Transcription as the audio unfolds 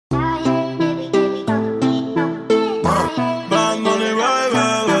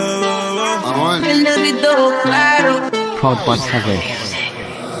prodbykhako.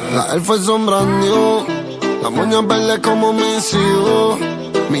 La él fue sombrando, la moña verde como mis hijos.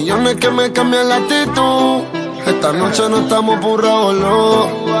 Millones que me cambian la actitud. Esta noche no estamos por revolú.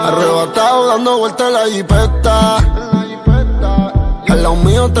 Arrebatado dando vueltas en la Jeepeta. Al lado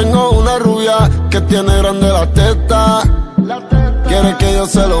mío tengo una rubia que tiene grande la teta. Quiere que yo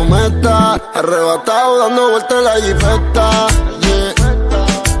se lo meta. Arrebatado dando vueltas en la Jeepeta. Yeah.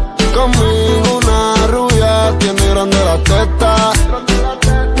 Conmigo una rubia tiene grande la teta.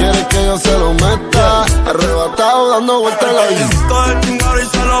 Quiere que yo se lo meta. Arrebatado dando vueltas en la Jeepeta. Todo el chingado y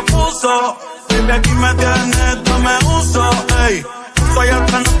se lo puso. Baby, aquí me tienes, esto me uso. Ey, soy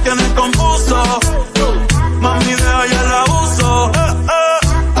hasta no tiene confuso. Mami, deja ya el abuso.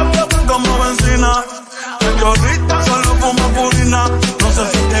 Como benzina. El chorrito solo fuma purina. No sé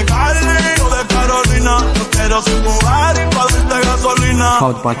si de Cali o de Carolina. No quiero sin jugar y pa' darte gasolina.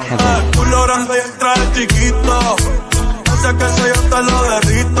 Culo grande y el traje chiquito. Ese que soy yo te lo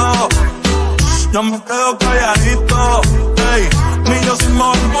derrito. Yo me quedo calladito. Ey, ni yo sin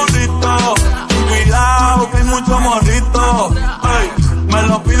mover burrito. Cuidado que hay mucho morrito. Ey, me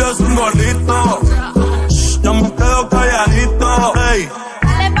lo pides un gordito. Yo me quedo calladito. Ey.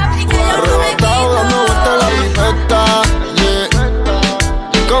 Arrebatado dando vueltas en la Jeepeta, yeah.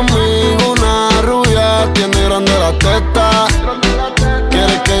 Conmigo una rubia tiene grande la teta.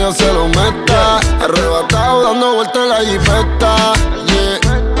 Quiere que yo se lo meta. Arrebatado dando vueltas en la Jeepeta, yeah.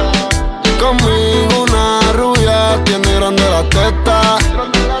 Conmigo una rubia tiene grande la teta.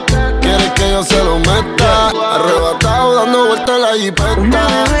 Quiere que yo se lo meta. Arrebatado dando vueltas en la Jeepeta. Una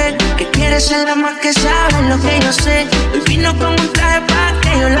bebé que quiere ser la más que sabe lo que yo sé. Hoy vino con un traje pa'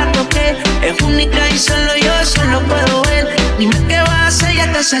 que yo la toqué. Es única y solo yo eso lo puedo ver. Dime qué vas a hacer, ya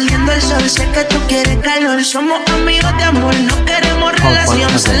está saliendo el sol. Sé que tú quieres calor, somos amigos de amor. No queremos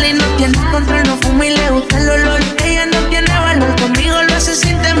relación, sale y no tiene control. No fuma y le gusta el olor. Ella no tiene valor, conmigo lo hace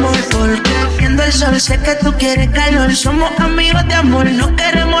sin temor. Porque defiendo el sol, sé que tú quieres calor. Somos amigos de amor, no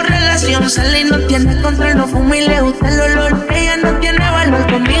queremos relación. Sale y no tiene control, no fuma y le gusta el olor. Ella no tiene valor,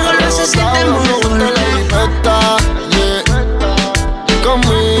 conmigo lo hace sin temor.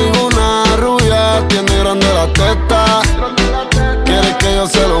 Conmigo una rubia tiene grande la teta. Quiere que yo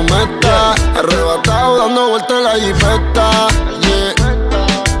se lo meta. Arrebatado dando vueltas en la Jeepeta, yeah.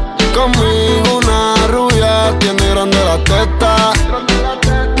 Conmigo una rubia tiene grande la teta.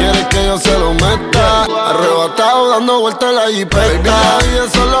 Quiere que yo se lo meta. Arrebatado dando vueltas en la Jeepeta. Baby, la vida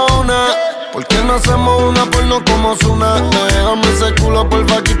es solo una. ¿Por qué no hacemos una porno como Ozuna? Déjame ese culo,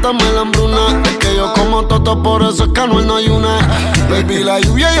 porfa, quítame la hambruna. Es que yo como toto, por eso es que anuel no hay una. Baby, la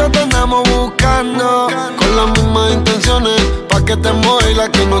lluvia y yo te andamos buscando con las mismas intenciones. Pa' que te mueva y la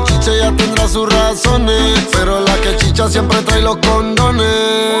que no chiche ya tendrá sus razones. Pero la que chicha siempre trae los condones.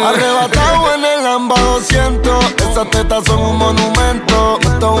 Arrebatado en el Lamba 200. Esas tetas son un monumento.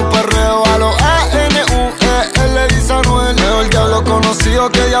 Esto es un perreo a los anuel, dice Anuel. Mejor diablo conocido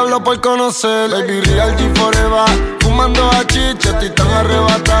que diablo por conocer. Baby, real G forever. Fumando a chiche, estoy tan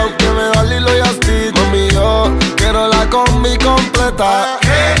arrebatado que me da Lilo y Asti. Mami, yo quiero la combi completa.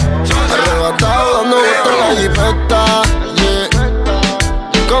 Arrebatado dando vueltas en la Jeepeta, yeah.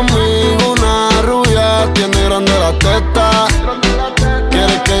 Conmigo una rubia tiene grande la teta.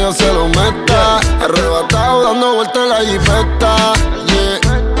 Quiere que yo se lo meta. Arrebatado dando vueltas en la Jeepeta, yeah.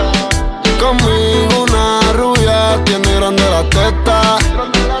 Conmigo una rubia tiene grande la teta.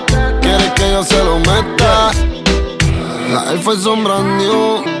 Quiere que yo se lo meta. La él fue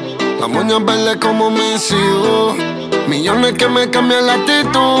sombrando, la moña verde como mis hijos. Millones que me cambian la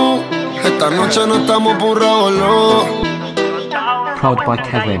actitud. Esta noche no estamos por revolú.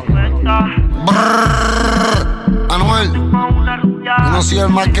 Prodbykhako. Anuel, yo no soy el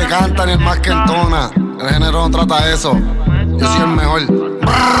más que canta ni el más que entona. El género no trata eso. Yo soy el mejor.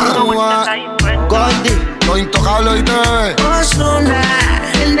 Goldie, los intocables y te. Ozuna,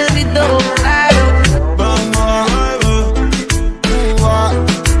 el negrito.